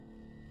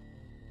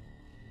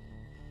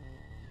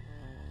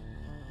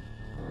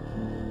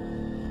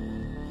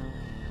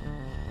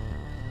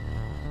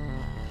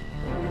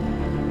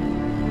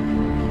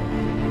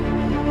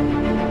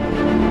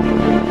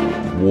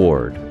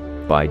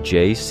by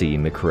J.C.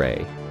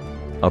 McRae.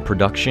 A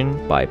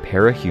production by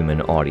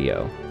Parahuman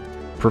Audio.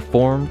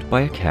 Performed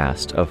by a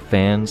cast of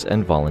fans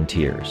and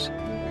volunteers.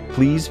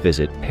 Please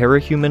visit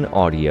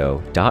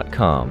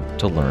parahumanaudio.com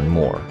to learn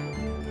more.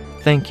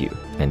 Thank you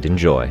and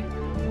enjoy.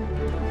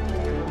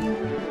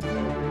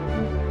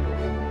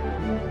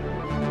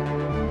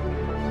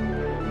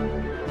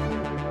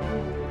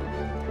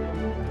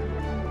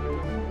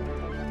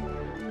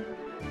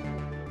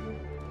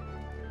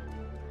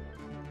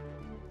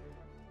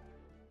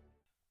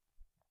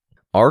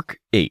 Arc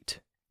 8,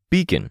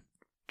 Beacon,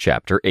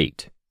 Chapter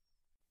 8.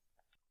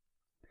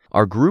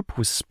 Our group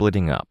was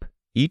splitting up,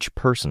 each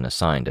person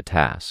assigned a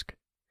task.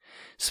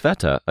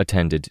 Sveta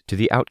attended to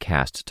the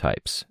outcast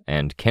types,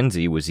 and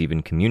Kenzie was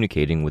even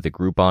communicating with a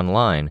group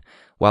online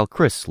while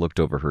Chris looked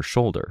over her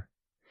shoulder.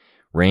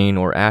 Rain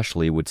or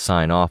Ashley would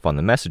sign off on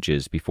the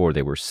messages before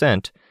they were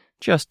sent,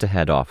 just to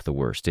head off the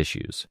worst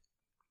issues.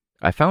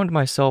 I found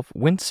myself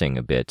wincing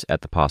a bit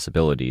at the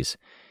possibilities.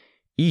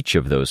 Each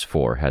of those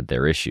four had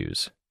their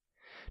issues.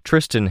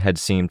 Tristan had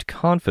seemed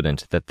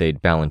confident that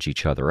they'd balance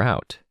each other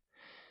out.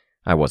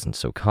 I wasn't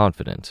so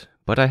confident,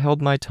 but I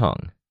held my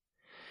tongue.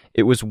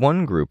 It was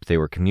one group they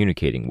were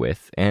communicating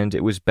with, and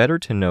it was better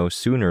to know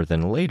sooner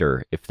than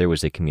later if there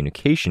was a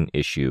communication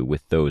issue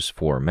with those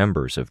four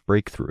members of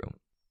Breakthrough.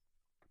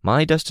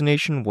 My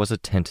destination was a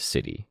tent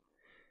city.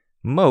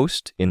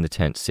 Most in the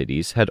tent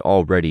cities had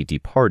already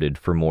departed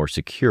for more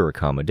secure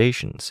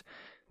accommodations,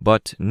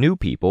 but new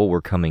people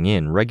were coming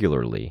in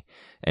regularly,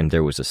 and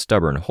there was a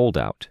stubborn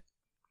holdout.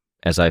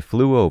 As I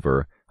flew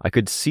over, I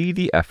could see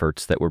the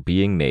efforts that were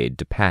being made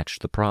to patch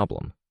the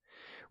problem.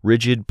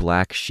 Rigid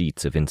black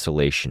sheets of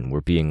insulation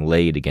were being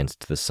laid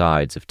against the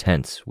sides of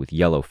tents with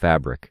yellow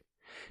fabric.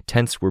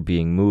 Tents were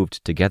being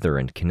moved together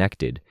and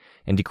connected,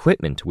 and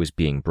equipment was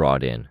being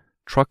brought in,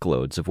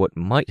 truckloads of what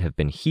might have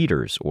been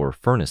heaters or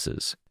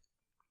furnaces.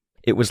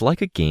 It was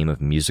like a game of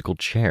musical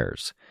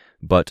chairs,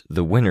 but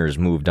the winners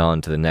moved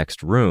on to the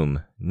next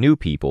room, new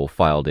people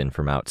filed in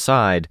from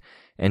outside,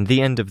 and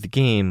the end of the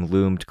game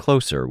loomed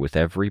closer with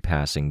every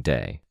passing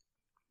day.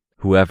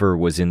 Whoever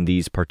was in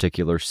these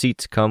particular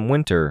seats come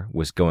winter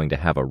was going to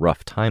have a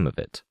rough time of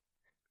it.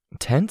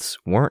 Tents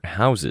weren't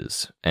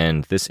houses,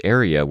 and this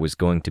area was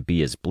going to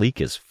be as bleak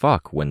as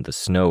fuck when the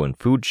snow and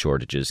food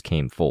shortages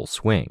came full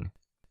swing.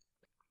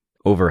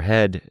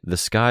 Overhead, the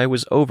sky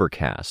was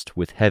overcast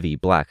with heavy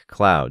black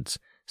clouds,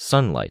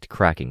 sunlight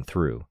cracking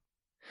through.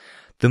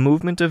 The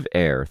movement of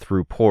air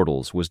through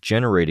portals was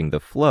generating the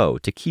flow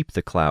to keep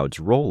the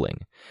clouds rolling,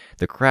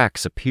 the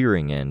cracks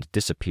appearing and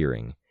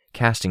disappearing,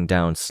 casting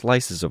down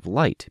slices of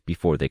light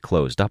before they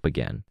closed up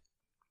again.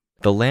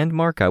 The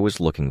landmark I was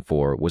looking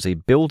for was a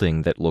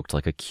building that looked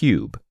like a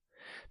cube.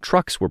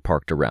 Trucks were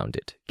parked around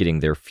it, getting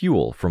their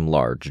fuel from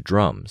large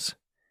drums.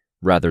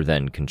 Rather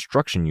than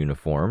construction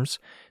uniforms,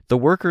 the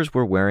workers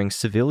were wearing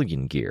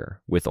civilian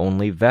gear, with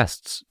only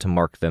vests to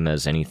mark them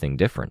as anything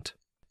different.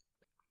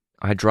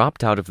 I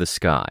dropped out of the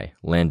sky,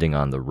 landing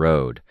on the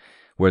road,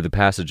 where the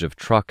passage of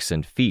trucks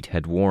and feet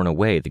had worn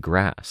away the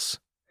grass.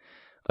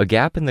 A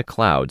gap in the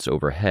clouds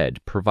overhead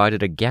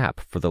provided a gap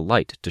for the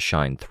light to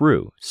shine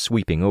through,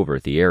 sweeping over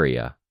the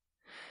area.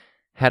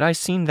 Had I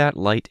seen that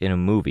light in a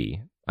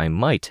movie, I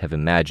might have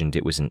imagined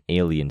it was an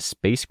alien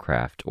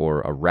spacecraft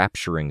or a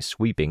rapturing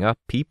sweeping up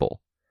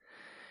people.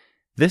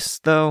 This,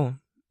 though,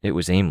 it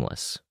was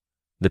aimless.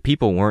 The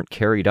people weren't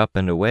carried up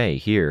and away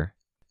here.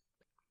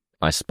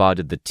 I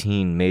spotted the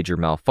teen major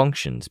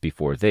malfunctions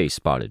before they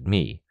spotted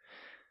me.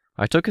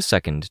 I took a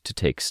second to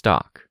take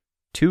stock.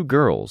 2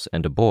 girls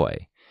and a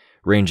boy,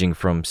 ranging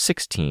from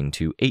 16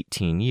 to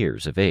 18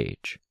 years of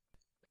age.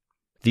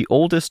 The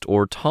oldest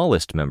or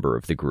tallest member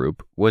of the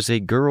group was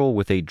a girl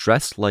with a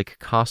dress-like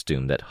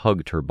costume that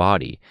hugged her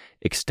body,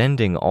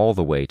 extending all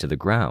the way to the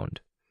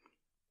ground.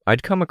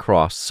 I'd come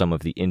across some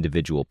of the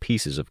individual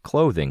pieces of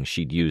clothing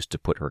she'd used to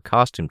put her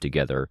costume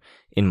together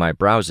in my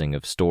browsing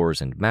of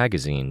stores and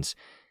magazines,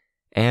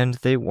 and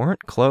they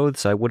weren't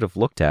clothes I would have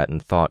looked at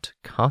and thought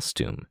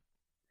costume.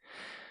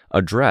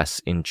 A dress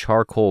in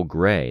charcoal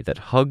gray that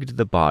hugged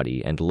the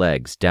body and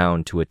legs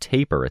down to a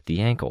taper at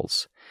the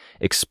ankles,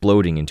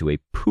 exploding into a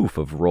poof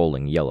of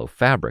rolling yellow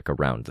fabric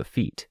around the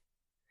feet.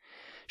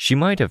 She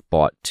might have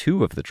bought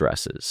 2 of the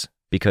dresses,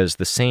 because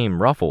the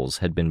same ruffles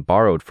had been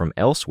borrowed from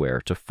elsewhere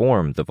to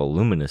form the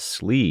voluminous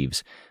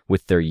sleeves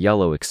with their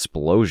yellow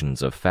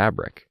explosions of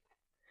fabric.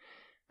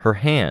 Her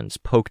hands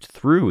poked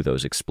through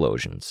those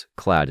explosions,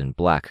 clad in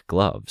black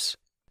gloves.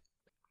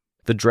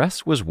 The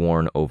dress was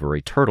worn over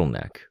a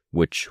turtleneck,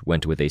 which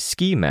went with a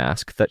ski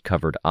mask that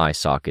covered eye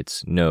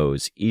sockets,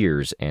 nose,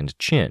 ears, and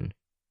chin.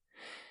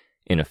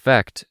 In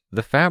effect,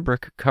 the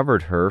fabric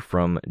covered her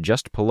from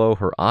just below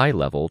her eye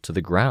level to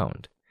the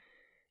ground.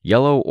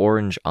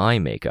 Yellow-orange eye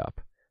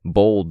makeup,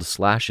 bold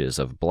slashes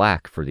of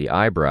black for the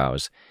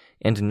eyebrows,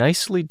 and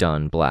nicely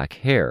done black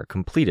hair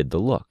completed the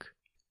look.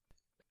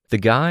 The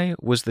guy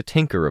was the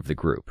tinker of the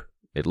group,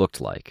 it looked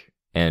like,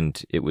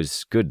 and it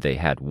was good they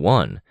had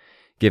one,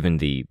 given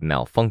the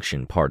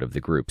malfunction part of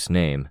the group's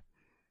name.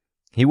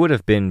 He would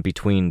have been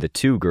between the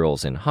 2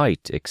 girls in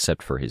height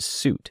except for his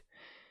suit.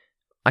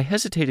 I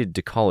hesitated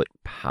to call it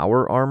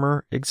power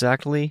armor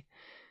exactly.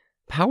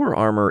 Power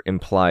armor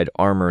implied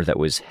armor that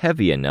was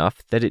heavy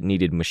enough that it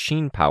needed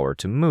machine power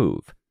to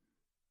move.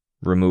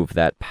 Remove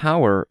that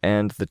power,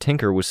 and the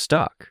tinker was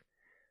stuck.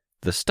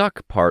 The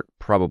stuck part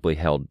probably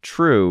held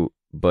true,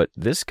 but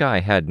this guy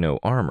had no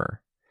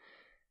armor.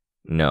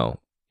 No,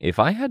 if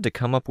I had to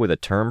come up with a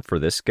term for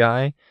this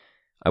guy,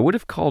 I would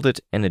have called it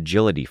an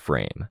agility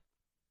frame.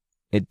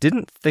 It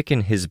didn't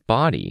thicken his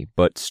body,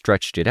 but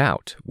stretched it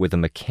out, with a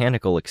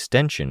mechanical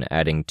extension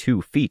adding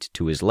 2 feet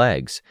to his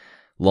legs,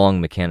 long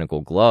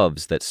mechanical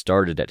gloves that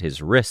started at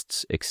his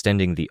wrists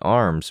extending the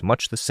arms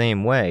much the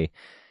same way,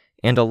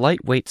 and a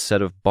lightweight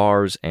set of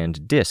bars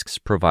and discs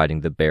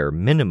providing the bare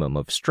minimum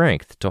of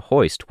strength to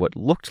hoist what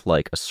looked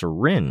like a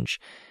syringe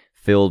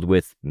filled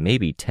with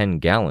maybe 10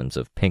 gallons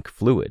of pink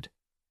fluid.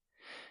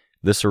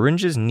 The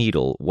syringe's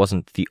needle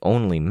wasn't the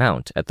only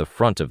mount at the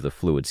front of the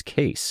fluid's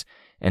case,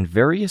 and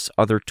various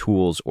other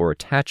tools or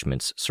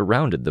attachments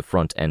surrounded the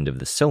front end of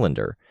the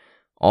cylinder,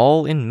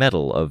 all in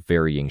metal of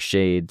varying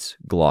shades,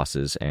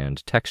 glosses,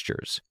 and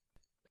textures.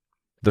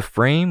 The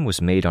frame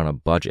was made on a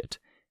budget,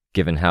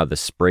 given how the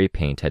spray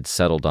paint had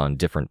settled on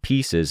different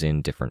pieces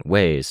in different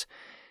ways,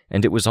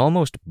 and it was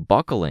almost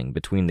buckling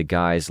between the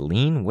guy's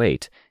lean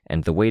weight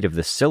and the weight of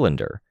the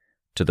cylinder,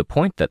 to the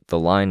point that the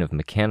line of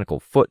mechanical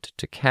foot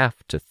to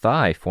calf to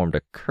thigh formed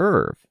a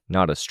curve,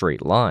 not a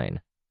straight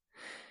line.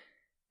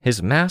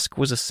 His mask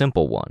was a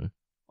simple one,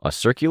 a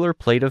circular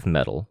plate of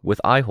metal with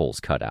eye holes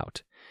cut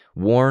out,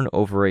 worn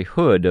over a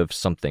hood of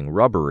something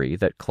rubbery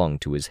that clung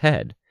to his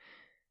head.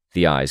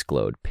 The eyes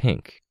glowed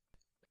pink.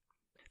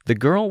 The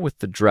girl with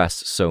the dress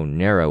so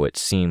narrow it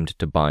seemed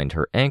to bind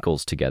her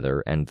ankles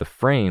together and the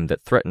frame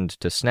that threatened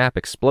to snap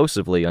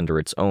explosively under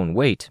its own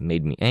weight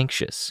made me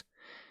anxious.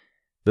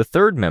 The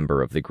third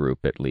member of the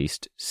group, at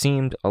least,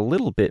 seemed a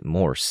little bit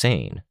more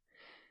sane.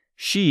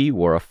 She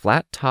wore a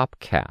flat-top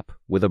cap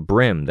with a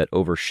brim that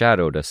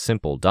overshadowed a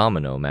simple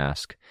domino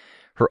mask.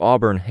 Her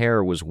auburn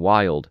hair was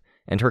wild,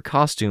 and her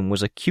costume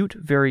was a cute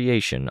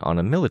variation on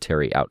a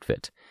military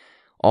outfit,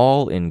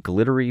 all in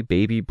glittery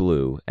baby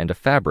blue and a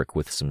fabric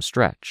with some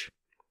stretch.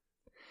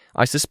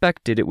 I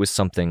suspected it was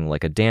something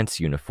like a dance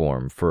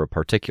uniform for a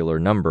particular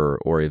number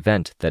or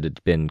event that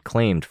had been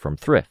claimed from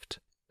thrift.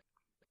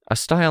 A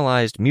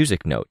stylized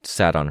music note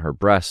sat on her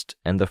breast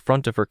and the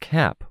front of her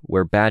cap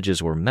where badges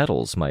or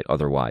medals might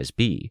otherwise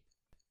be.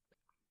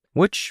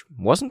 Which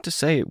wasn't to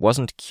say it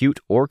wasn't cute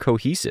or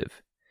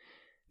cohesive.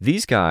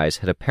 These guys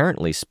had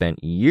apparently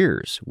spent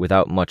years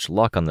without much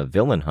luck on the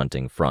villain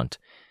hunting front,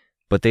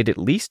 but they'd at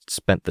least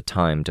spent the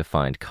time to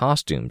find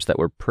costumes that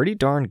were pretty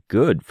darn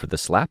good for the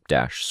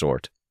slapdash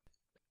sort.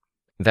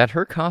 That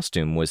her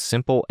costume was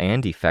simple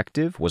and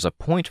effective was a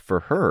point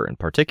for her in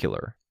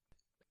particular.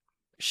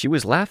 She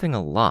was laughing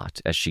a lot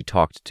as she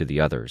talked to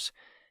the others,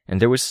 and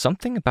there was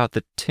something about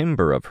the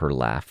timbre of her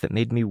laugh that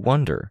made me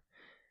wonder.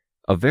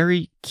 A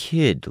very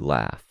kid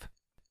laugh.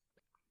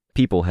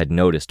 People had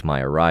noticed my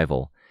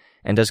arrival,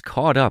 and as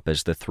caught up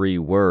as the 3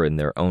 were in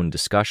their own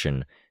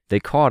discussion, they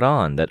caught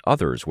on that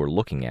others were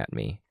looking at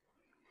me.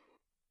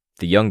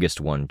 The youngest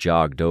one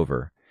jogged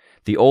over.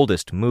 The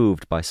oldest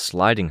moved by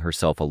sliding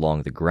herself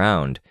along the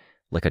ground,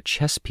 like a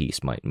chess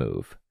piece might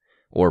move,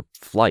 or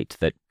flight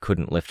that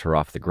couldn't lift her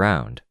off the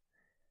ground.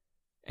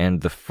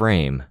 And the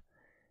frame.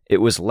 It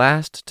was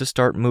last to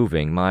start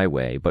moving my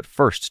way, but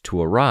first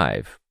to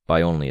arrive,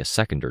 by only a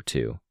second or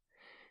 2.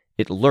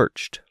 It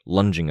lurched,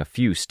 lunging a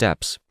few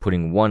steps,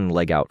 putting one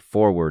leg out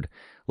forward,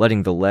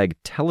 letting the leg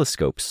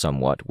telescope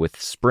somewhat with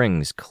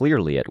springs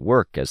clearly at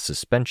work as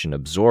suspension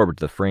absorbed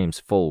the frame's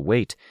full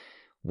weight,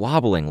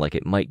 wobbling like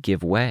it might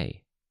give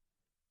way.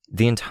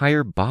 The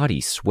entire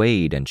body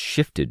swayed and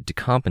shifted to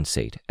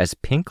compensate as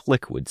pink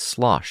liquid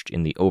sloshed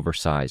in the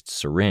oversized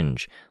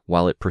syringe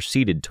while it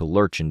proceeded to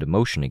lurch into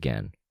motion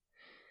again.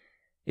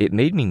 It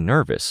made me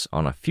nervous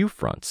on a few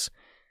fronts,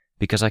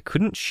 because I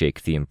couldn't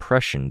shake the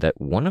impression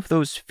that one of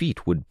those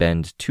feet would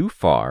bend too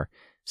far,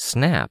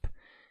 snap,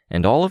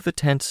 and all of the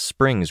tense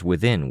springs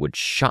within would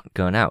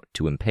shotgun out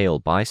to impale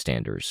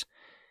bystanders.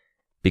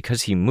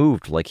 Because he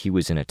moved like he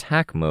was in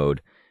attack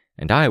mode,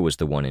 and I was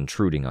the one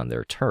intruding on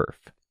their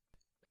turf.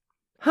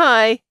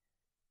 "Hi,"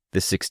 the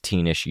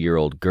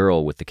 16-ish-year-old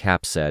girl with the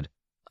cap said.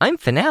 "I'm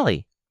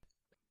Finale."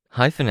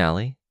 "Hi,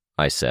 Finale,"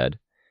 I said.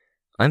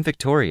 "I'm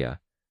Victoria.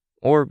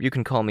 Or you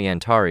can call me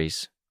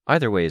Antares.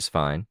 Either way is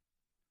fine."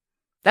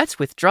 "That's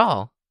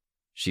Withdrawal,"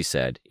 she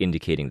said,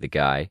 indicating the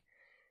guy.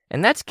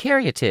 "And that's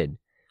Caryatid.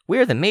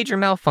 We're the Major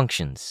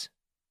Malfunctions."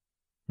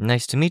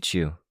 "Nice to meet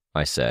you,"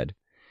 I said.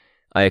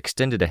 I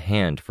extended a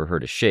hand for her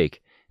to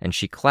shake, and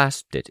she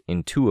clasped it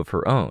in 2 of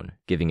her own,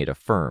 giving it a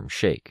firm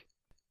shake.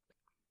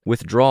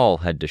 Withdrawal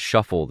had to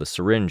shuffle the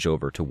syringe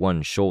over to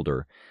one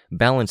shoulder,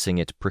 balancing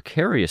it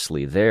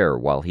precariously there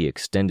while he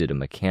extended a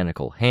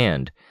mechanical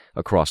hand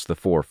across the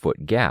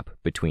 4-foot gap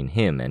between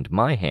him and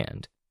my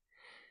hand.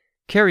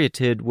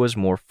 Caryatid was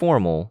more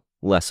formal,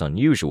 less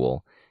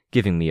unusual,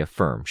 giving me a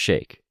firm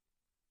shake.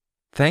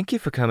 "Thank you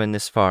for coming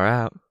this far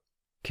out,"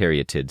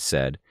 Caryatid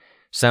said,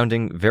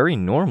 sounding very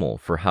normal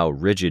for how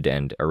rigid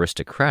and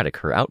aristocratic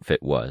her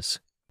outfit was.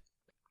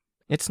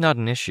 "It's not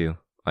an issue,"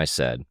 I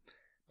said.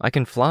 "I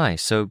can fly,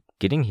 so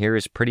getting here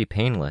is pretty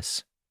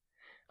painless."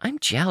 "I'm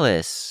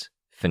jealous,"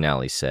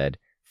 Finale said.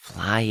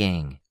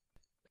 "Flying."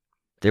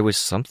 There was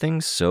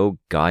something so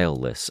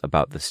guileless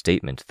about the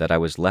statement that I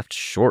was left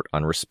short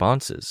on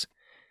responses.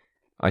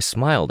 I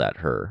smiled at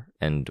her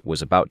and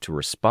was about to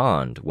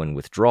respond when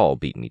Withdrawal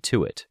beat me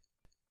to it.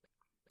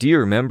 "Do you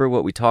remember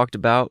what we talked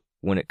about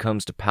when it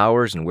comes to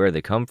powers and where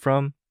they come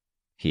from?"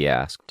 he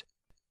asked.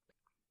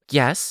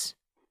 "Yes,"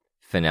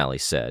 Finale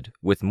said,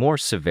 with more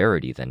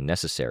severity than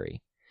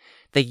necessary.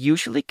 "They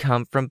usually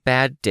come from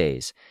bad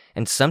days,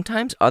 and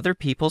sometimes other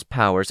people's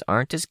powers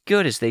aren't as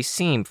good as they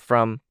seem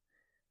from—"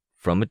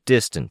 "From a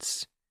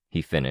distance,"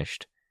 he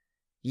finished.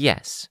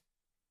 "Yes."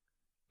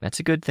 "That's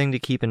a good thing to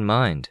keep in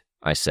mind,"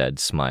 I said,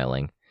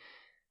 smiling.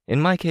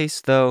 "In my case,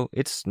 though,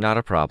 it's not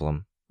a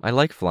problem. I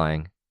like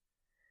flying."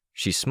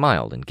 She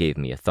smiled and gave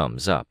me a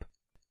thumbs up.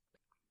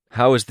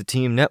 "How is the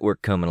team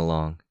network coming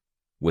along?"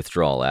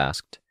 Withdrawal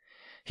asked.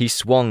 He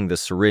swung the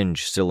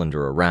syringe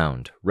cylinder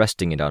around,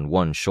 resting it on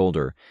one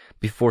shoulder,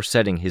 before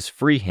setting his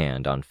free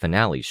hand on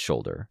Finale's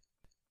shoulder.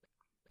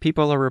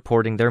 "People are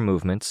reporting their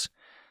movements.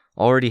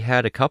 Already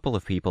had a couple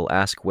of people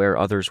ask where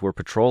others were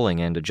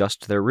patrolling and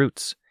adjust their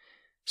routes.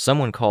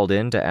 Someone called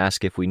in to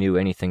ask if we knew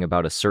anything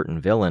about a certain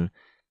villain.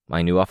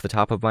 I knew off the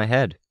top of my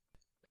head."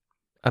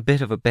 "A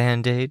bit of a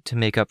band-aid to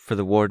make up for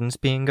the wardens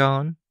being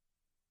gone?"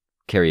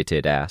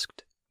 Caryatid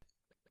asked.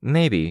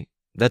 "Maybe.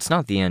 That's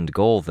not the end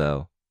goal,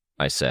 though,"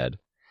 I said.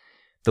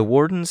 The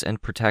wardens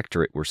and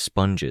protectorate were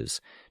sponges,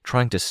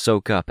 trying to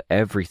soak up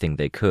everything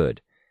they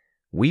could.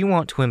 We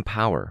want to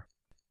empower.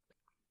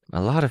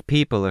 "A lot of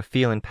people are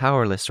feeling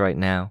powerless right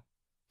now,"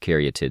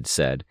 Caryatid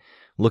said,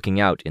 looking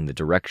out in the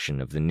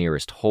direction of the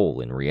nearest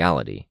hole in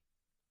reality.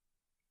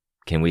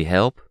 "Can we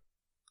help?"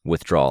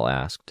 Withdrawal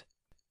asked.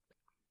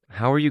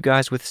 "How are you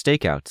guys with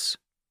stakeouts?"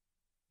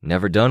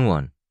 "Never done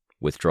one,"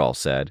 Withdrawal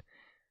said.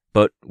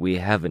 "But we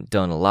haven't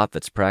done a lot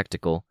that's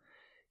practical.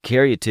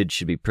 Caryatid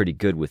should be pretty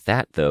good with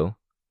that, though."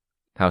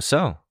 "How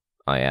so?"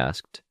 I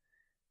asked.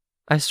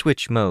 "I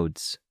switch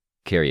modes,"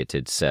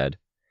 Caryatid said.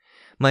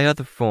 "My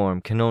other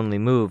form can only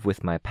move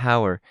with my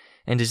power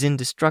and is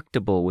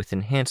indestructible with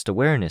enhanced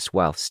awareness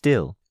while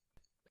still."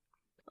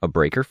 "A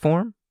breaker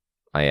form?"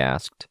 I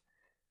asked.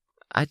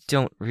 "I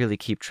don't really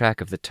keep track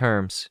of the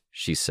terms,"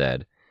 she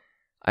said.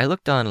 "I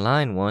looked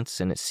online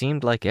once and it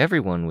seemed like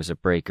everyone was a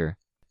breaker."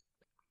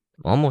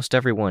 "Almost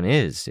everyone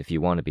is, if you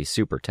want to be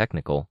super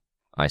technical,"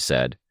 I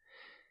said.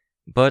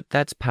 "But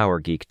that's power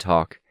geek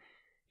talk.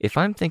 If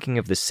I'm thinking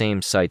of the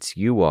same sites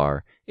you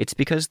are, it's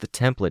because the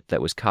template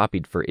that was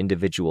copied for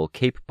individual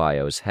cape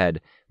bios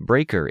had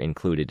breaker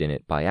included in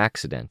it by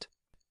accident."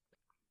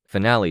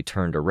 Finale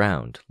turned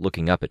around,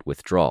 looking up at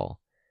Withdrawal.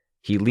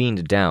 He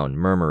leaned down,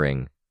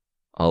 murmuring,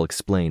 "I'll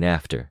explain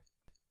after."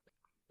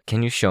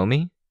 "Can you show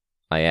me?"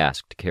 I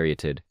asked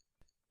Caryatid.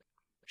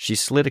 She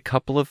slid a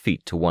couple of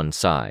feet to one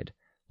side,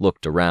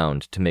 looked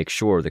around to make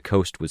sure the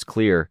coast was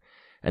clear,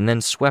 and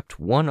then swept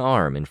one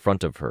arm in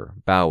front of her,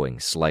 bowing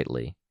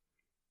slightly.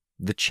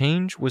 The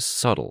change was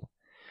subtle.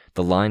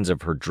 The lines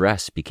of her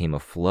dress became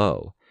a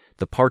flow,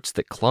 the parts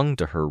that clung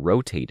to her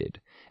rotated,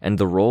 and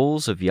the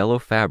rolls of yellow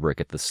fabric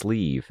at the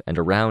sleeve and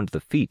around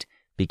the feet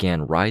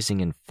began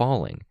rising and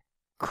falling,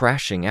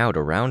 crashing out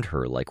around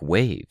her like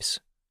waves.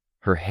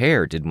 Her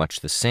hair did much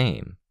the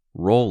same,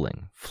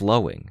 rolling,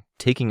 flowing,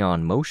 taking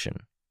on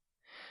motion.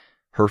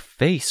 Her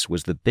face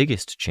was the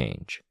biggest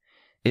change.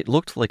 It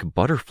looked like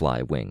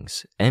butterfly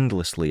wings,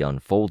 endlessly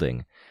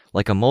unfolding,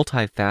 like a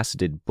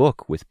multifaceted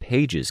book with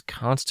pages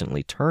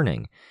constantly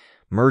turning,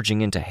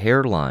 merging into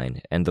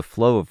hairline and the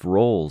flow of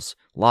rolls,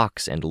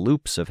 locks, and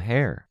loops of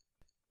hair.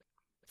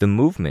 The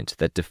movement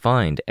that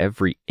defined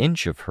every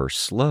inch of her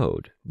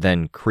slowed,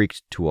 then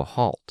creaked to a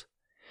halt.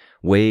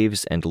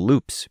 Waves and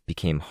loops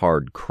became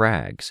hard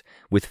crags,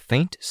 with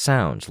faint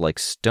sounds like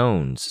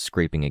stones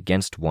scraping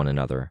against one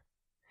another.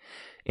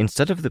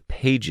 Instead of the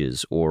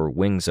pages or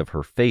wings of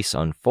her face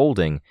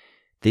unfolding,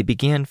 they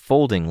began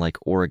folding like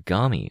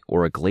origami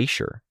or a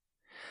glacier.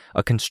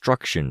 A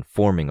construction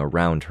forming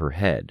around her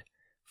head,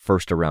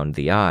 first around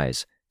the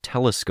eyes,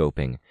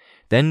 telescoping,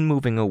 then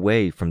moving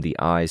away from the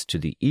eyes to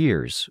the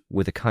ears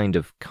with a kind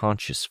of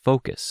conscious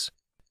focus.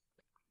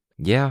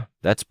 "Yeah,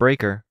 that's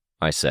Breaker,"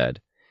 I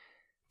said.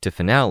 To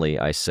Finale,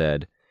 I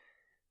said,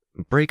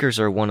 "Breakers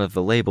are one of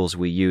the labels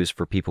we use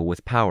for people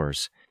with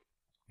powers.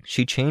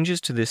 She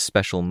changes to this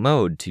special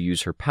mode to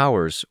use her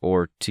powers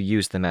or to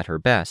use them at her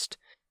best.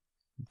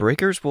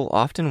 Breakers will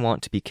often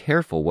want to be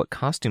careful what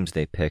costumes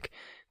they pick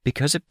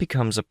because it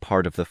becomes a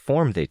part of the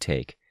form they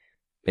take.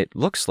 It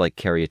looks like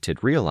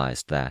Caryatid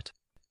realized that."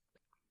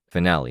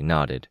 Finale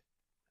nodded.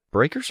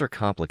 "Breakers are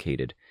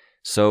complicated,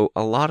 so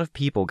a lot of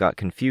people got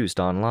confused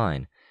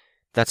online.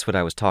 That's what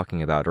I was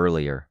talking about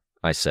earlier,"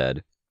 I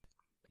said.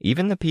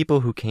 "Even the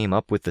people who came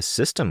up with the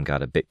system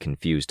got a bit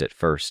confused at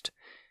first.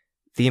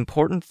 The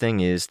important thing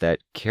is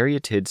that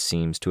Caryatid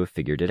seems to have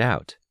figured it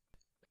out."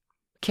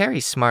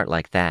 "Carrie's smart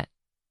like that,"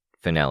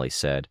 Finale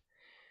said.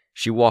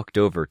 She walked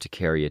over to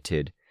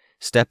Caryatid,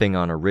 stepping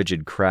on a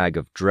rigid crag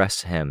of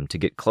dress hem to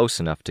get close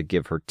enough to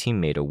give her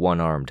teammate a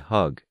one-armed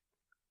hug.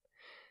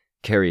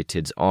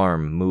 Caryatid's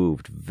arm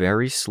moved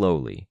very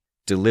slowly,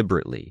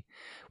 deliberately,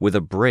 with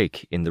a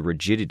break in the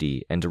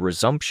rigidity and a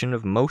resumption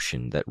of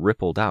motion that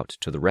rippled out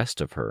to the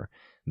rest of her,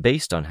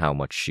 based on how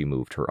much she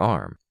moved her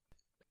arm.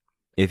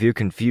 "If you're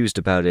confused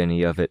about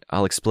any of it,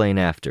 I'll explain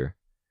after,"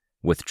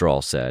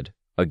 Withdrawal said,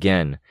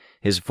 again,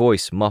 his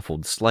voice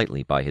muffled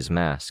slightly by his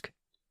mask.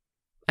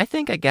 "I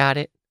think I got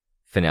it,"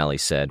 Finale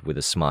said with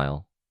a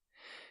smile.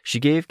 She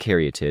gave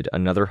Caryatid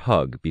another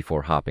hug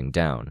before hopping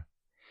down.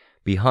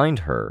 Behind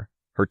her,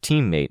 her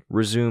teammate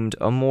resumed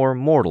a more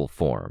mortal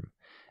form,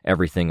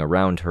 everything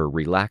around her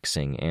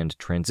relaxing and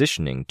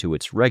transitioning to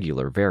its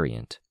regular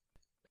variant.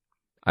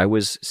 I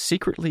was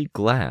secretly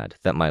glad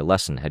that my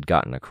lesson had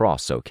gotten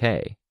across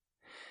okay.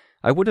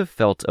 I would have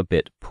felt a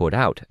bit put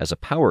out as a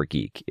power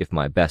geek if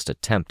my best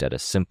attempt at a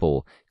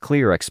simple,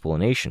 clear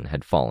explanation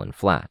had fallen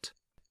flat.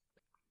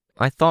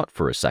 I thought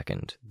for a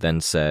second,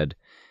 then said,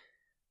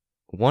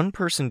 "One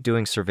person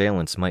doing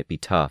surveillance might be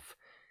tough.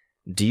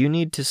 Do you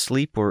need to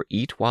sleep or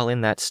eat while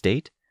in that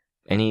state?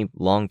 Any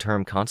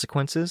long-term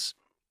consequences?"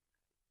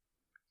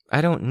 "I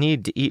don't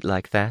need to eat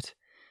like that.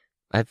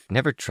 I've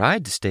never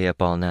tried to stay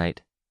up all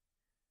night."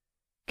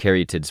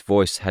 Caryatid's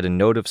voice had a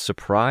note of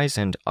surprise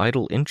and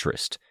idle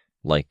interest,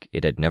 like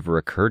it had never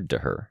occurred to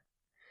her.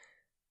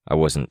 I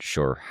wasn't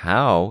sure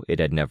how it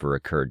had never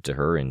occurred to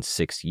her in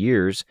 6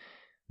 years,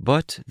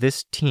 but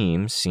this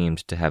team seemed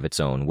to have its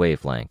own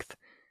wavelength.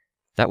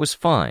 That was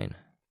fine.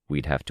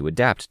 We'd have to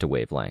adapt to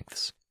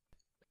wavelengths.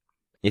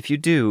 "If you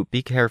do,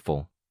 be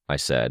careful," I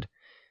said.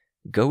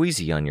 "Go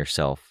easy on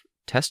yourself.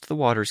 Test the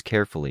waters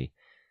carefully.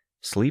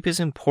 Sleep is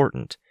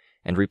important,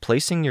 and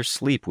replacing your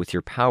sleep with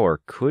your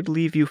power could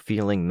leave you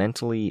feeling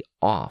mentally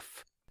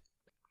off."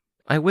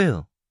 "I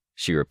will,"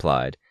 she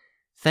replied.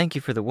 "Thank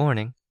you for the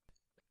warning."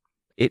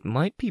 "It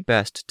might be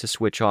best to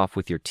switch off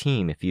with your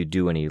team if you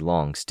do any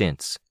long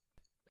stints."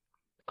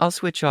 "I'll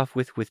switch off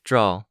with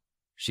Withdrawal,"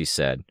 she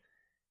said.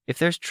 "If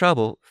there's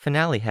trouble,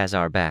 Finale has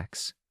our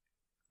backs."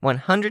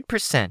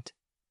 100%,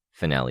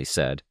 Finale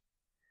said.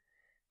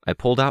 I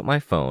pulled out my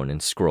phone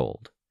and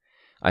scrolled.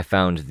 I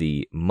found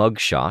the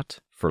mugshot,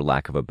 for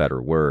lack of a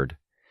better word.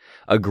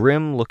 A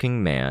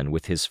grim-looking man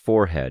with his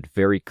forehead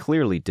very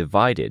clearly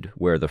divided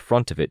where the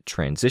front of it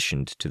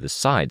transitioned to the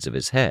sides of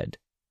his head.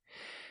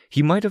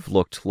 He might have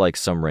looked like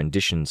some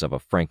renditions of a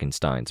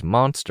Frankenstein's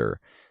monster,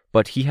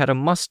 but he had a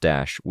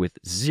mustache with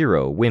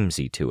zero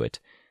whimsy to it,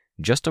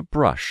 just a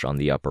brush on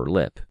the upper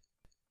lip.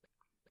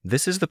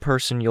 "This is the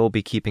person you'll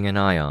be keeping an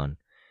eye on.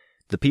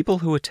 The people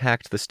who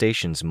attacked the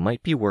stations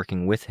might be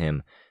working with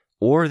him,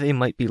 or they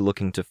might be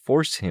looking to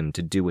force him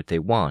to do what they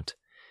want.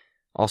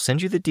 I'll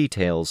send you the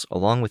details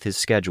along with his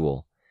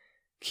schedule.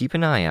 Keep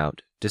an eye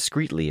out,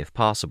 discreetly if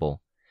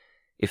possible.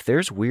 If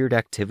there's weird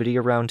activity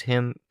around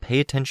him, pay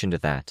attention to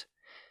that.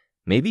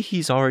 Maybe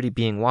he's already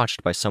being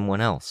watched by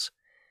someone else.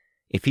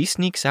 If he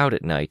sneaks out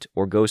at night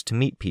or goes to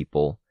meet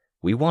people,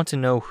 we want to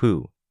know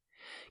who.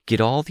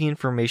 Get all the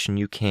information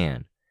you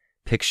can.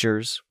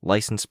 Pictures,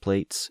 license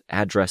plates,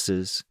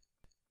 addresses."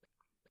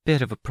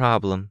 "Bit of a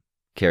problem,"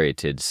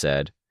 Caryatid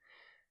said.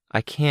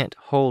 "I can't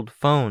hold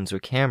phones or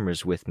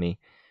cameras with me.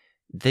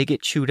 They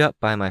get chewed up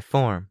by my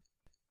form."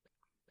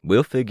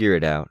 "We'll figure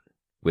it out,"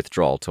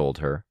 Withdrawal told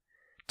her.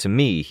 To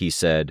me, he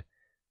said,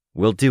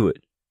 "We'll do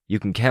it. You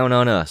can count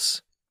on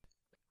us."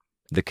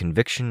 The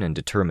conviction and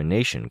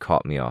determination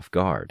caught me off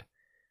guard.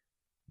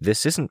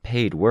 "This isn't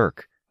paid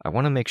work. I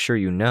want to make sure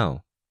you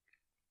know."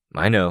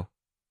 "I know,"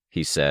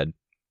 he said.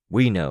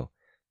 "We know.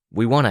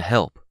 We want to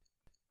help."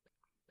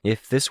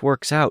 "If this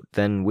works out,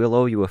 then we'll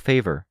owe you a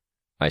favor,"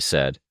 I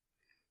said.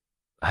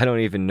 "I don't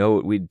even know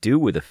what we'd do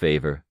with a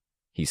favor,"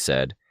 he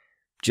said.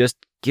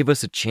 "Just give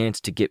us a chance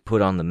to get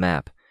put on the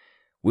map.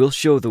 We'll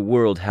show the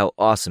world how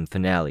awesome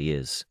Finale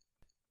is."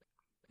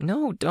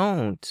 "No,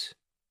 don't."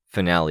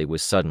 Finale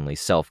was suddenly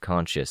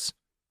self-conscious.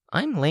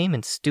 "I'm lame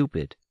and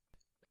stupid."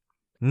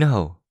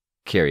 "No,"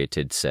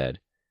 Caryatid said.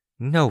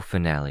 "No,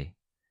 Finale."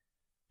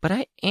 "But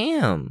I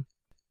am."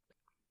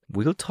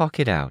 "We'll talk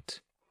it out,"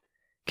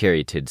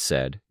 Caryatid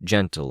said,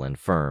 gentle and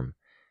firm.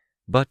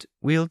 "But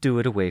we'll do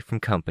it away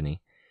from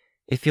company.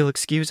 If you'll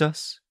excuse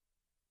us?"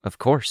 "Of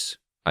course,"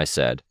 I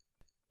said.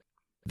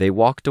 They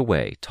walked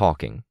away,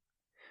 talking.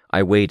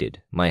 I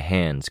waited, my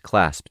hands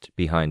clasped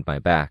behind my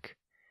back.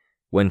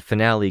 When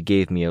Finale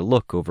gave me a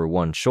look over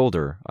one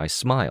shoulder, I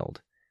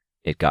smiled.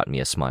 It got me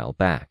a smile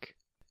back.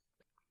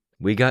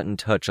 "We got in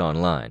touch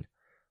online.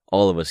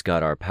 All of us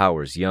got our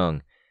powers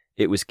young.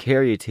 It was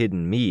Caryatid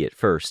and me at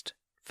first,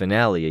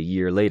 Finale a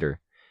year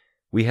later.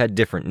 We had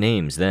different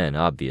names then,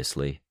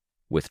 obviously,"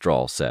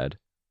 Withdrawal said.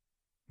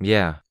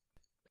 "Yeah.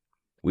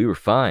 We were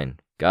fine,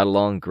 got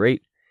along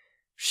great.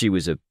 She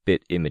was a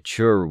bit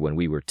immature when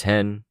we were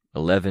 10,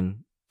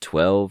 11,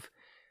 12,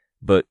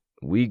 but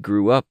we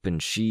grew up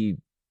and she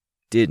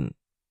didn't.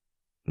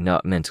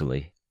 Not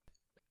mentally."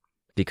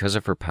 "Because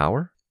of her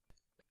power?"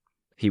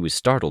 He was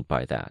startled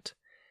by that,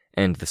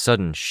 and the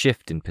sudden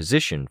shift in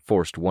position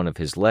forced one of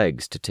his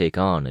legs to take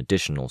on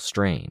additional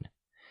strain.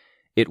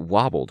 It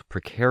wobbled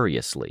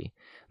precariously,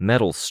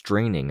 metal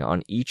straining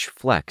on each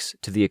flex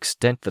to the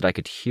extent that I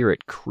could hear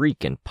it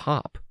creak and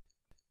pop.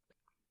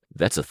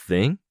 "That's a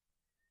thing?"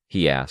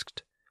 he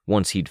asked,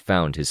 once he'd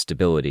found his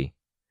stability.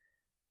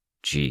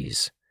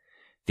 Geez,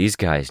 these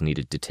guys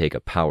needed to take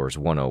a Powers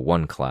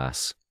 101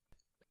 class.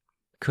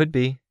 "Could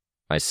be,"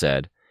 I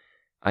said.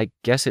 "I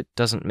guess it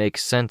doesn't make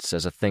sense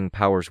as a thing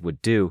Powers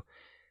would do.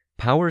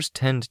 Powers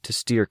tend to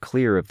steer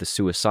clear of the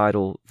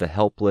suicidal, the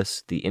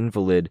helpless, the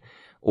invalid,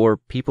 or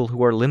people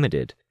who are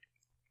limited.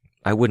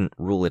 I wouldn't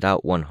rule it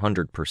out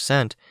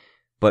 100%,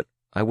 but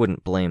I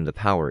wouldn't blame the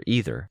power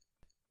either."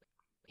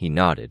 He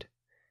nodded.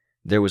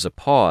 There was a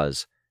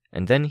pause,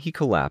 and then he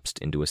collapsed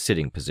into a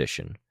sitting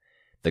position,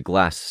 the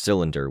glass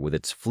cylinder with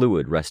its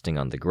fluid resting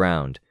on the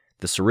ground,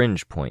 the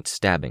syringe point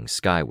stabbing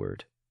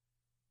skyward.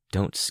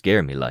 "Don't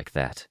scare me like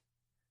that."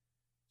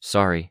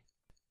 "Sorry."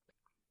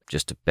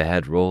 "Just a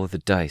bad roll of the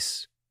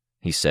dice,"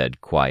 he said,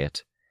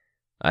 quiet.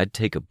 "I'd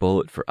take a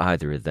bullet for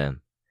either of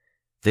them.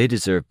 They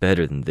deserve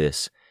better than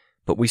this,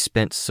 but we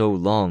spent so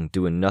long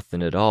doing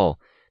nothing at all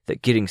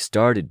that getting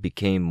started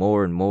became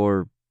more and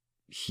more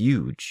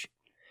huge.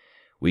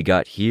 We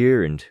got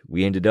here and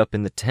we ended up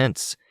in the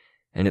tents,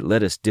 and it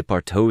let us dip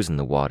our toes in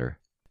the water."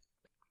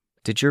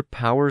 "Did your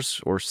powers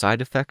or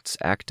side effects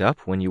act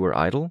up when you were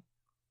idle?"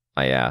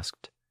 I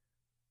asked.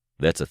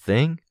 "That's a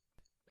thing?"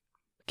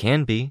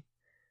 "Can be.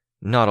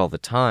 Not all the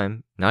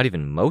time, not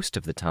even most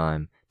of the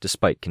time,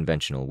 despite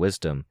conventional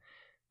wisdom.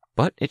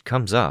 But it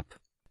comes up."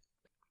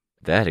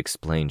 "That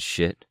explains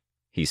shit,"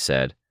 he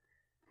said.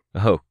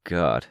 "Oh,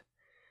 God.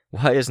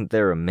 Why isn't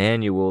there a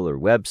manual or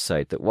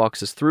website that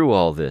walks us through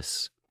all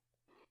this?"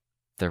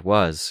 "There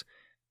was.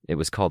 It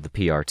was called the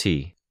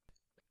PRT.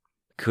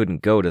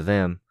 Couldn't go to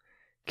them.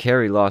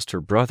 Carrie lost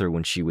her brother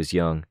when she was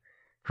young.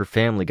 Her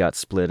family got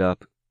split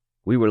up.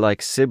 We were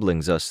like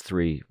siblings, us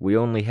three. We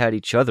only had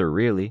each other,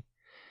 really.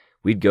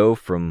 We'd go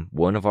from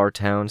one of our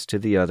towns to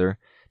the other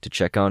to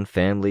check on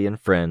family and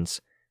friends,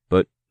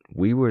 but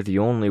we were the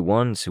only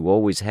ones who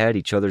always had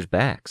each other's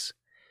backs.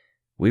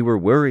 We were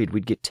worried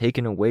we'd get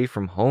taken away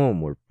from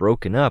home or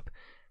broken up,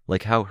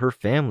 like how her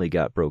family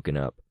got broken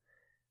up.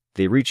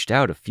 They reached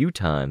out a few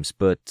times,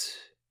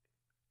 but—"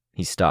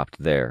 He stopped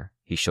there.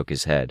 He shook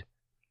his head.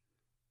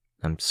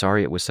 "I'm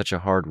sorry it was such a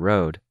hard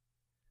road."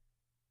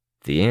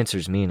 "The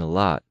answers mean a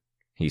lot,"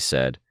 he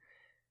said.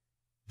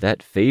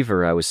 "That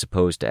favor I was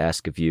supposed to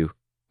ask of you,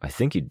 I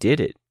think you did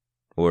it.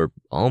 Or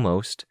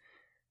almost.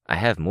 I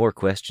have more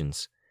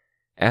questions.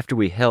 After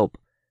we help,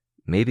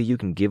 maybe you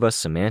can give us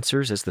some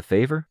answers as the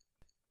favor?"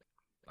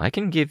 "I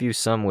can give you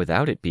some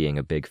without it being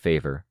a big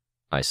favor,"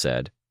 I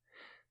said.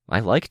 "I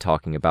like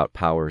talking about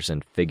powers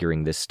and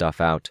figuring this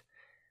stuff out.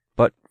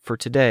 But for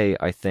today,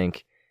 I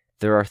think,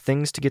 there are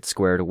things to get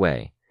squared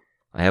away.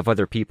 I have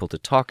other people to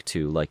talk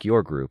to, like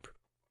your group."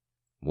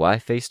 "Why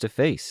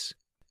face-to-face?"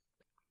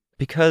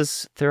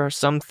 "Because there are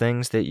some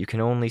things that you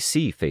can only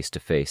see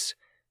face-to-face,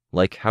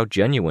 like how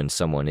genuine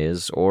someone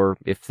is or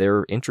if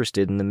they're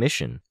interested in the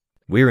mission."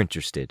 "We're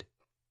interested,"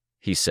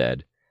 he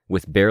said,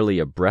 with barely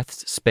a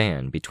breath's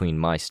span between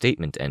my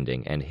statement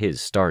ending and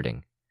his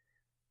starting.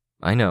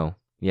 "I know,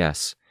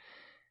 yes.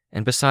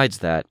 And besides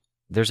that,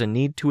 there's a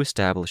need to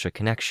establish a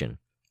connection.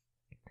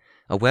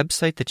 A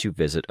website that you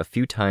visit a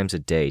few times a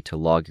day to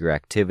log your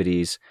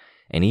activities,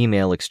 an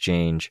email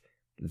exchange,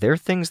 they're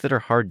things that are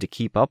hard to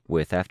keep up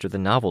with after the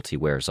novelty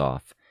wears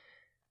off.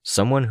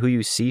 Someone who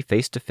you see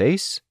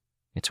face-to-face,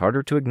 it's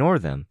harder to ignore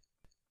them."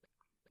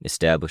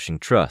 "Establishing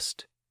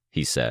trust,"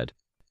 he said.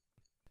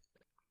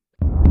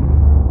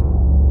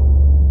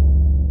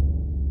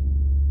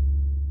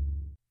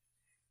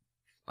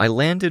 I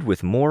landed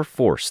with more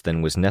force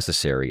than was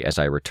necessary as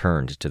I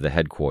returned to the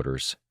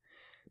headquarters.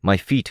 My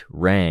feet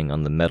rang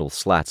on the metal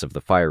slats of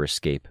the fire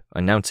escape,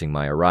 announcing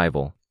my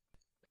arrival.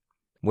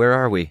 "Where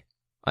are we?"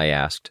 I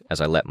asked as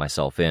I let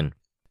myself in.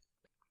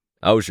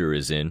 "Ausure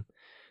is in.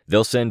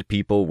 They'll send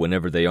people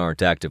whenever they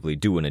aren't actively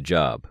doing a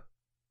job,"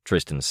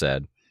 Tristan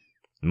said.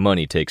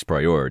 "Money takes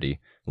priority,"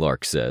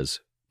 Lark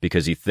says,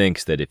 because he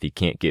thinks that if he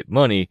can't get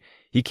money,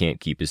 he can't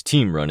keep his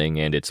team running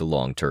and it's a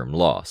long-term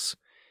loss.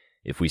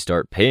 If we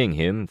start paying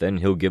him, then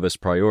he'll give us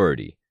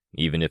priority,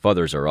 even if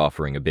others are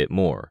offering a bit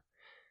more.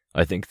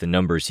 I think the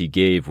numbers he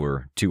gave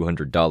were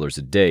 $200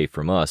 a day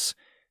from us,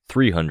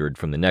 $300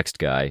 from the next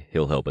guy.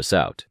 He'll help us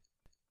out."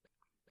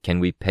 "Can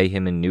we pay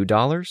him in new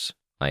dollars?"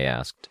 I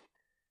asked.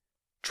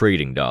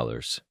 "Trading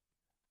dollars."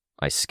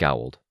 I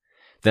scowled.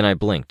 Then I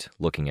blinked,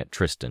 looking at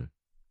Tristan.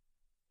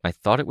 "I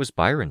thought it was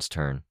Byron's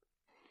turn."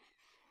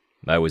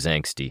 I was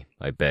angsty.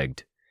 I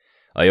begged.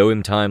 "I owe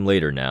him time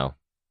later now.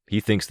 He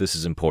thinks this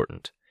is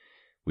important.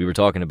 We were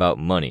talking about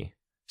money.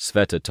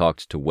 Sveta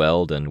talked to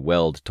Weld, and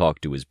Weld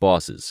talked to his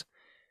bosses.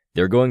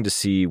 They're going to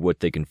see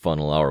what they can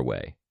funnel our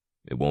way.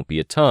 It won't be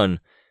a ton,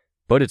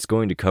 but it's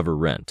going to cover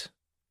rent."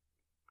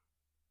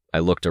 I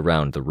looked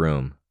around the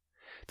room.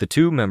 The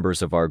two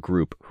members of our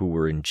group who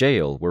were in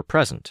jail were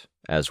present,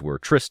 as were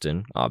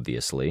Tristan,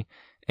 obviously,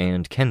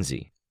 and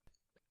Kenzie.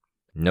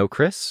 No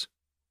Chris?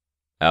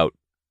 Out.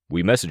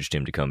 We messaged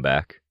him to come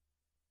back.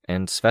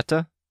 And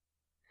Sveta?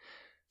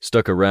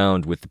 Stuck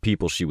around with the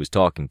people she was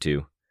talking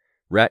to.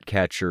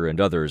 Ratcatcher and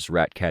others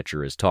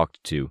Ratcatcher has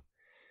talked to.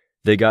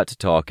 They got to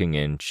talking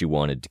and she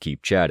wanted to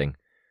keep chatting.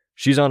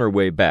 She's on her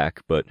way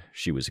back, but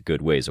she was a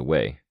good ways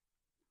away.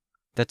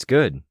 That's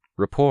good.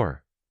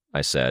 Rapport,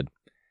 I said.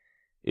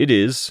 It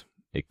is,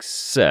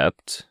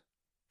 except,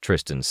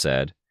 Tristan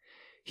said.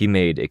 He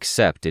made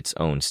except its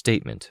own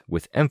statement,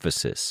 with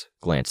emphasis,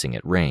 glancing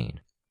at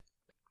Rain.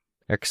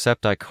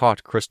 Except I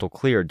caught Crystal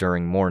Clear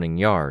during morning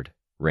yard,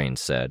 Rain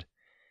said.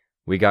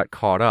 We got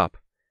caught up.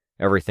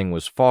 Everything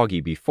was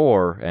foggy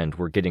before, and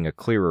we're getting a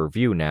clearer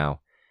view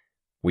now.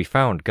 We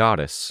found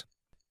Goddess.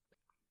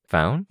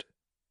 Found?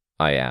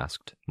 I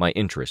asked, my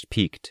interest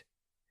piqued.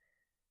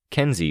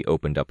 Kenzie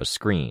opened up a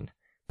screen,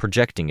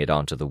 projecting it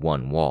onto the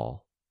one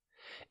wall.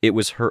 It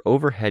was her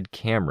overhead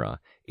camera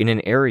in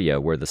an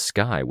area where the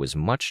sky was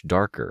much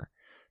darker,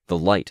 the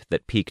light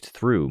that peeked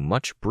through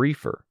much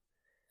briefer.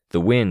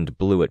 The wind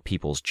blew at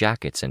people's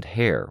jackets and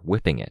hair,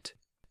 whipping it.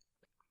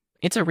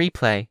 It's a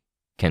replay,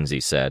 Kenzie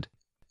said.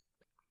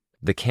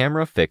 The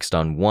camera fixed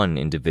on one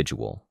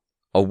individual,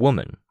 a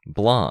woman,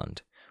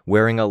 blonde,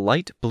 wearing a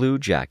light blue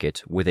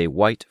jacket with a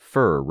white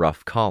fur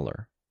ruff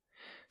collar.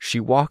 She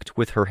walked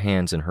with her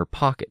hands in her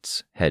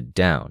pockets, head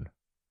down.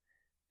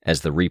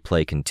 As the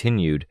replay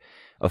continued,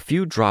 a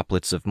few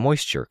droplets of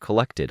moisture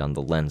collected on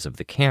the lens of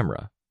the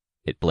camera.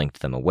 It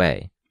blinked them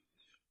away.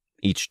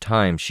 Each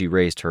time she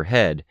raised her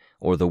head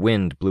or the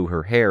wind blew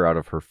her hair out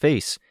of her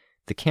face,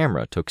 the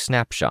camera took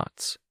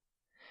snapshots.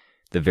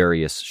 The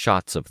various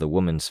shots of the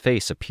woman's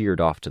face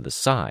appeared off to the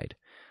side,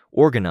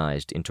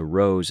 organized into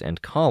rows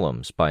and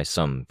columns by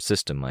some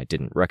system I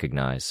didn't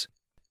recognize.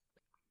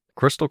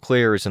 Crystal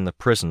Clear is in the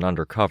prison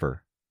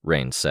undercover,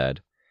 Rain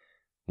said.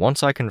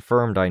 Once I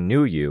confirmed I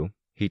knew you,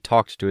 he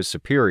talked to his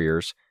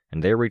superiors,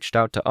 and they reached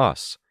out to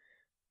us,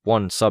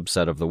 one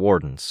subset of the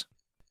wardens.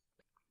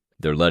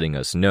 They're letting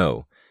us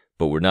know,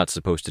 but we're not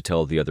supposed to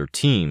tell the other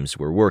teams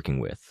we're working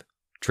with,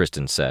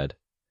 Tristan said.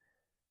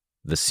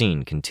 The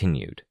scene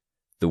continued,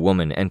 the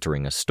woman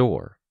entering a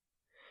store.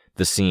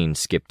 The scene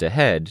skipped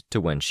ahead to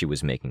when she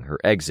was making her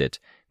exit,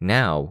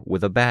 now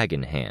with a bag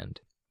in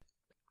hand.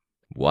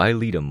 Why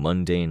lead a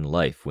mundane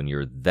life when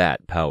you're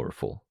that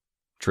powerful?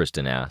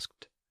 Tristan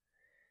asked.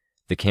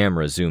 The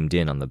camera zoomed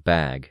in on the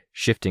bag,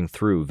 shifting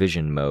through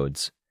vision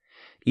modes.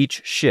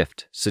 Each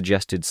shift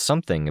suggested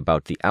something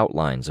about the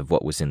outlines of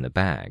what was in the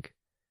bag.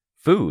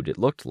 Food, it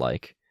looked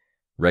like.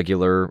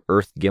 Regular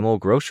Earth Gimel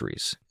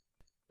groceries.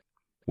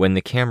 When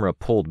the camera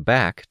pulled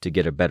back to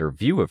get a better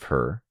view of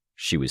her,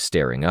 she was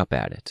staring up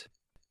at it.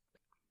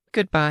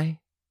 Goodbye,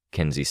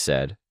 Kenzie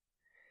said.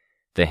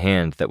 The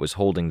hand that was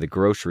holding the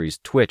groceries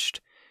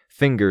twitched,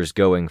 fingers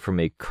going from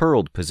a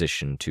curled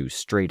position to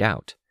straight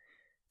out.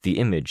 The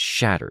image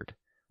shattered,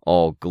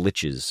 all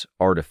glitches,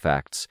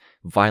 artifacts,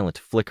 violent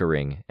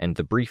flickering, and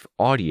the brief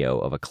audio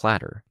of a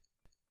clatter.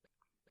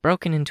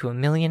 Broken into 1.5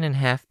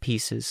 million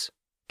pieces,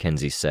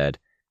 Kenzie said.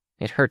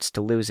 It hurts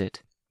to lose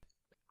it.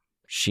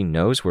 She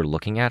knows we're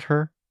looking at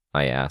her?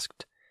 I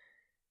asked.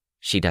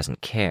 She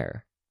doesn't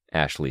care,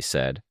 Ashley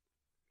said.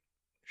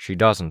 She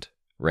doesn't,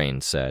 Rain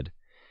said.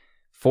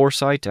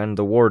 Foresight and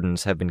the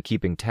wardens have been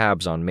keeping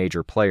tabs on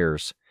major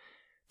players.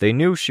 They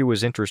knew she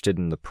was interested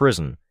in the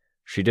prison.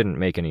 She didn't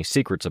make any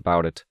secrets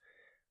about it.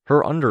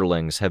 Her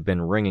underlings have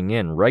been ringing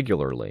in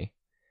regularly.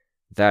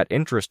 That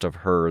interest of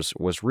hers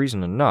was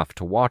reason enough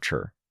to watch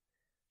her.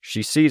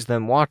 She sees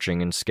them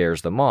watching and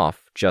scares them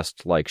off,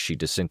 just like she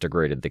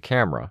disintegrated the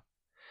camera.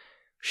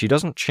 She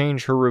doesn't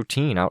change her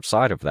routine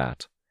outside of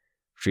that.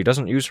 She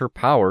doesn't use her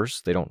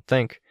powers, they don't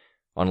think,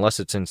 unless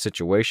it's in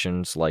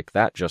situations like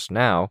that just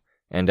now,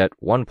 and at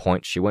one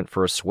point she went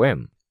for a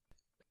swim.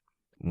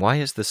 Why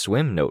is the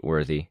swim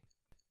noteworthy?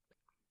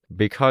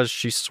 Because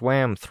she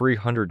swam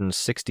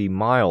 360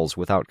 miles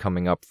without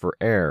coming up for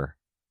air,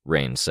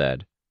 Rain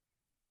said.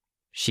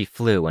 She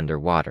flew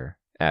underwater,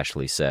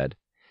 Ashley said.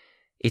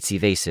 It's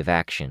evasive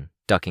action,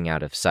 ducking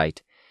out of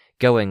sight,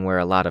 going where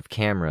a lot of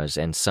cameras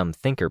and some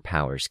thinker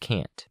powers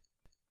can't.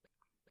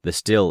 The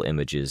still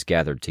images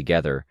gathered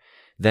together,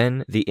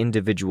 then the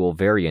individual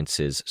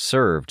variances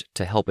served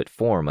to help it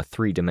form a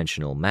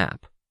three-dimensional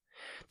map.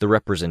 The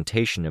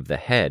representation of the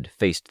head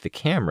faced the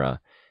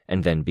camera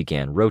and then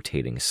began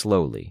rotating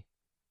slowly.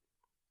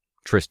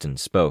 Tristan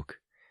spoke.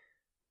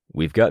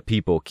 We've got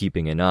people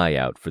keeping an eye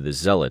out for the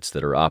zealots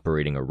that are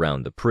operating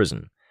around the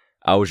prison.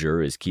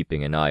 Auger is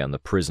keeping an eye on the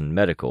prison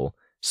medical.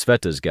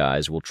 Sveta's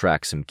guys will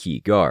track some key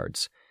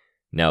guards.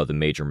 Now the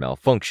major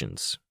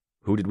malfunctions.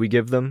 Who did we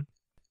give them?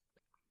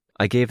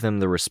 I gave them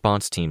the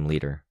response team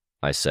leader,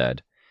 I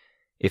said.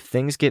 If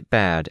things get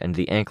bad and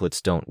the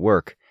anklets don't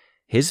work,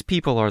 his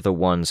people are the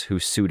ones who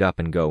suit up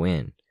and go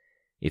in.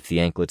 If the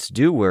anklets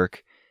do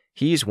work,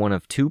 he's one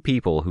of 2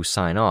 people who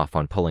sign off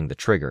on pulling the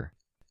trigger.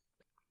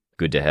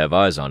 Good to have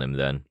eyes on him,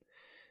 then.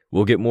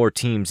 We'll get more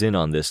teams in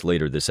on this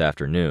later this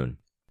afternoon.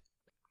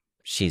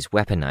 She's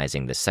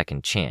weaponizing the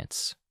second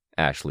chance,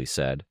 Ashley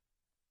said.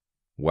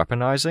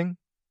 Weaponizing?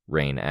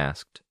 Rain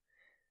asked.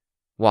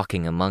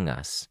 walking among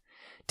us,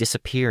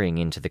 disappearing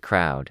into the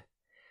crowd.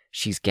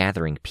 She's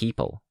gathering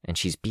people, and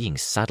she's being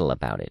subtle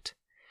about it.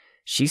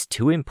 She's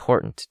too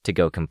important to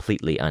go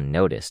completely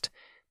unnoticed,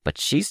 but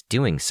she's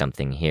doing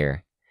something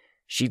here.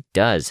 She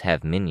does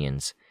have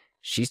minions.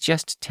 She's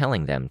just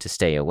telling them to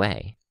stay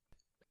away.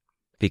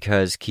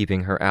 Because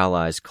keeping her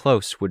allies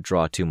close would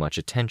draw too much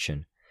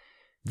attention.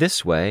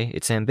 This way,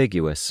 it's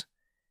ambiguous.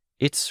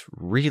 It's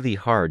really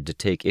hard to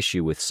take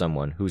issue with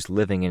someone who's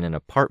living in an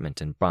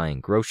apartment and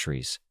buying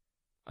groceries.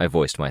 I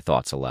voiced my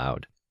thoughts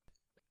aloud.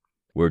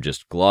 We're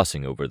just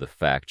glossing over the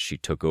fact she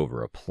took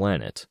over a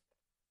planet,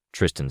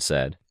 Tristan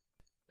said.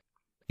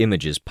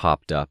 Images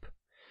popped up.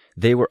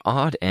 They were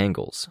odd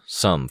angles,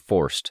 some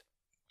forced.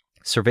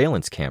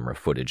 Surveillance camera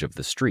footage of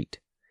the street.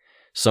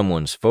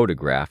 Someone's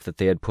photograph that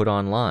they had put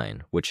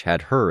online, which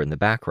had her in the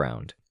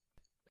background.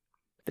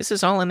 This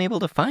is all I'm able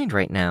to find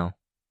right now,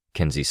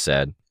 Kenzie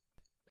said.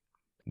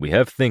 We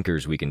have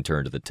thinkers we can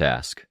turn to the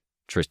task,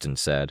 Tristan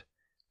said.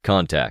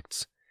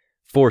 Contacts.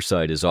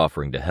 Foresight is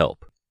offering to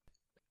help.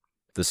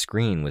 The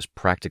screen was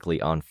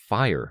practically on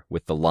fire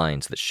with the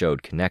lines that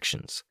showed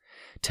connections,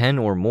 10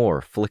 or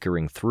more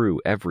flickering through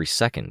every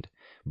second,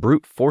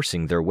 brute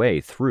forcing their way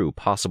through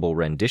possible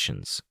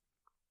renditions.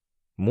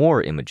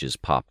 More images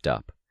popped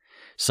up.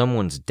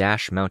 Someone's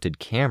dash-mounted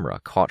camera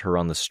caught her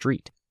on the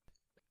street.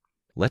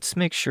 Let's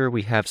make sure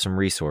we have some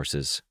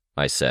resources,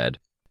 I said.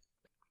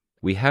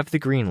 We have the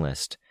green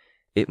list.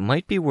 It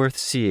might be worth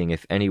seeing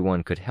if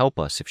anyone could help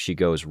us if she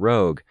goes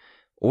rogue,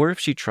 or if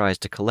she tries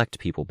to collect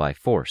people by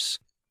force.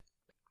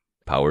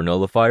 Power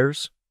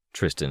nullifiers?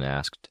 Tristan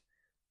asked.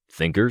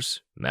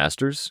 Thinkers?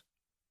 Masters?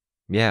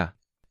 Yeah.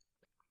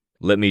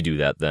 Let me do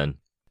that then.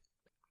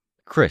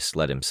 Chris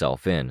let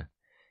himself in.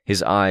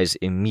 His eyes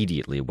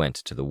immediately went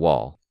to the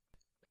wall.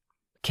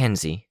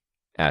 Kenzie,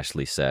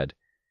 Ashley said.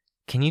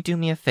 Can you do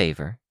me a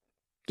favor?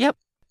 Yep.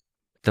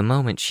 The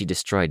moment she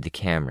destroyed the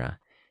camera,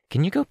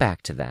 can you go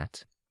back to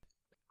that?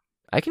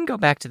 I can go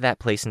back to that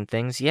place and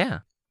things, yeah.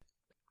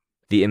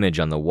 The image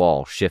on the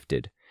wall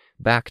shifted,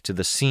 back to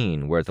the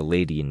scene where the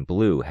lady in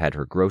blue had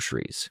her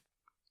groceries.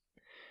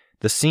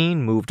 The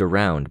scene moved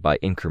around by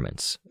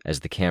increments as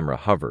the camera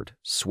hovered,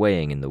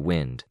 swaying in the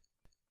wind.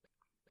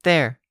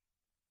 There.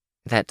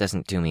 That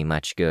doesn't do me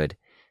much good.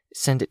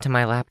 Send it to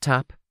my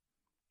laptop.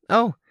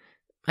 Oh,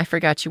 I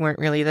forgot you weren't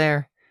really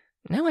there.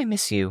 Now I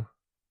miss you.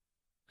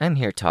 I'm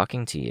here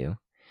talking to you.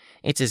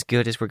 It's as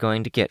good as we're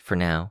going to get for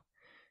now.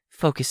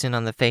 Focus in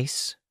on the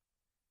face.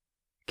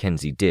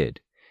 Kenzie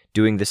did,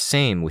 doing the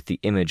same with the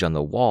image on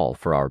the wall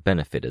for our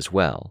benefit as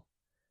well.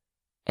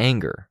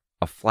 Anger,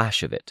 a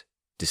flash of it,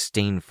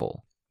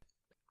 disdainful.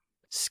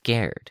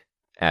 Scared,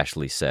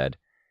 Ashley said,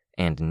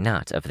 and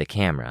not of the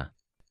camera.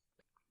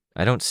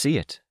 I don't see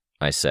it,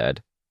 I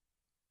said.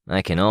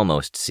 I can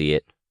almost see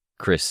it,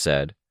 Chris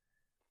said.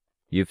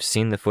 You've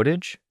seen the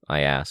footage?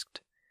 I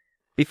asked.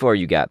 Before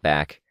you got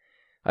back.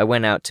 I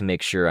went out to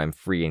make sure I'm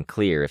free and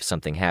clear if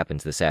something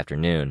happens this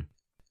afternoon.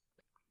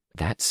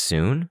 That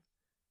soon?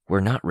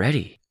 We're not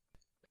ready.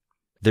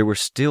 There were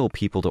still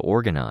people to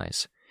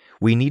organize.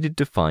 We needed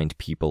to find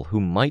people who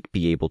might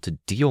be able to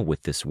deal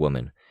with this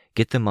woman,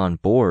 get them on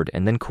board,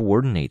 and then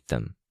coordinate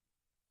them.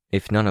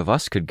 If none of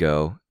us could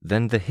go,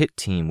 then the hit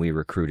team we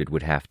recruited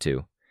would have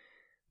to.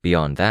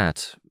 Beyond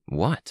that,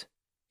 what?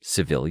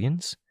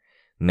 Civilians?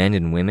 Men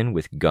and women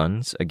with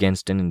guns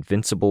against an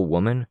invincible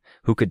woman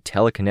who could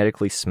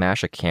telekinetically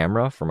smash a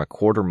camera from a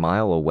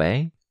quarter-mile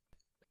away?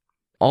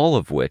 All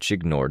of which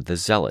ignored the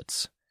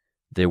zealots.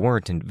 They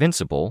weren't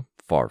invincible,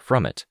 far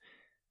from it,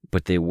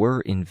 but they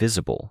were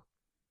invisible.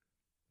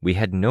 We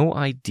had no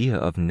idea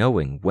of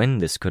knowing when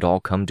this could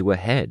all come to a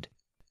head.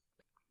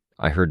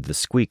 I heard the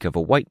squeak of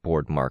a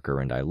whiteboard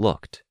marker and I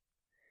looked.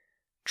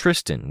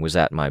 Tristan was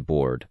at my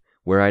board,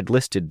 where I'd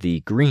listed the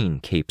green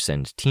Capes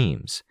End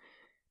teams,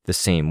 the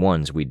same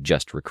ones we'd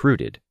just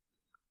recruited.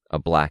 A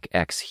black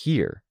X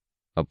here,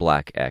 a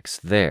black X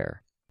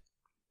there.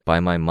 By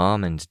my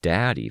mom and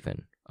dad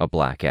even, a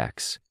black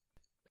X.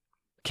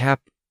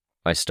 Cap,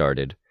 I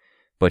started,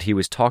 but he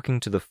was talking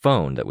to the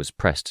phone that was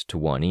pressed to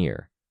one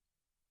ear.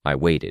 I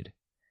waited.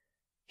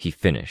 He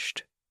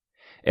finished.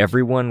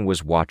 Everyone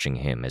was watching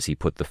him as he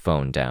put the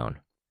phone down.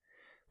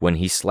 When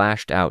he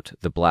slashed out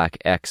the black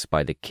X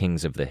by the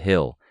Kings of the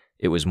Hill,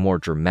 it was more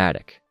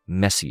dramatic,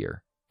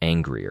 messier,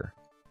 angrier.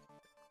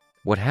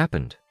 What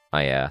happened?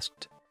 I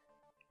asked.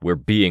 We're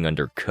being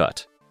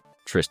undercut,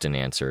 Tristan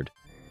answered.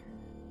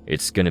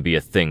 It's gonna be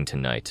a thing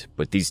tonight,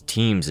 but these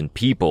teams and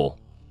people,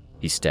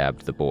 he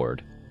stabbed the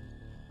board.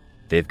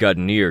 They've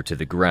gotten near to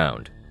the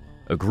ground.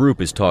 A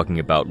group is talking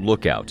about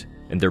Lookout,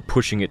 and they're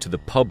pushing it to the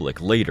public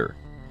later.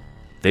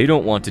 They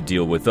don't want to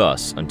deal with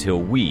us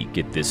until we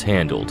get this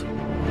handled.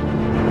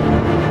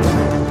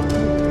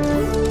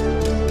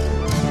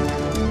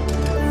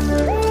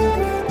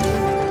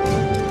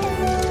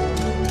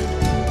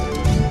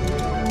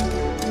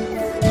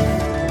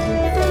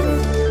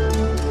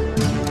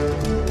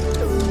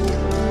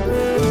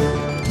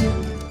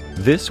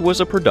 This was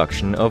a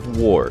production of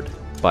Ward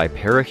by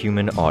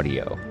Parahuman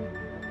Audio.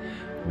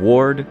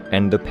 Ward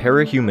and the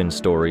Parahuman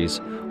stories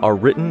are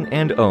written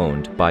and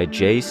owned by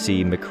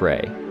J.C.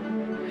 McCrae.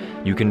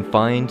 You can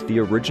find the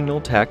original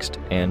text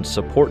and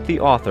support the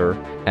author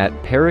at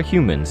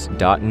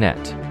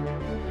parahumans.net.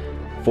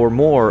 For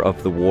more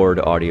of the Ward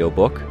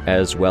audiobook,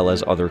 as well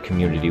as other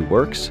community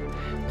works,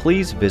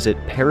 please visit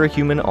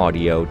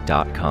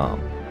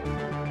parahumanaudio.com.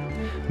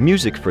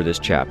 Music for this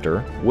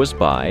chapter was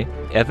by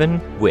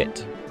Evan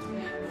Witt.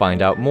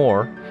 Find out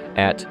more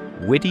at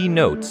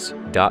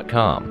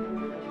wittynotes.com.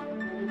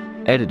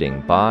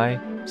 Editing by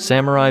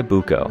Samurai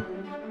Buko.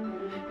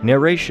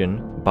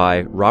 Narration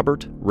by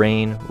Robert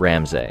Rain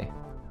Ramsey.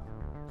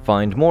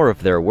 Find more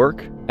of their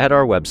work at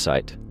our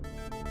website.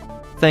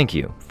 Thank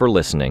you for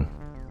listening.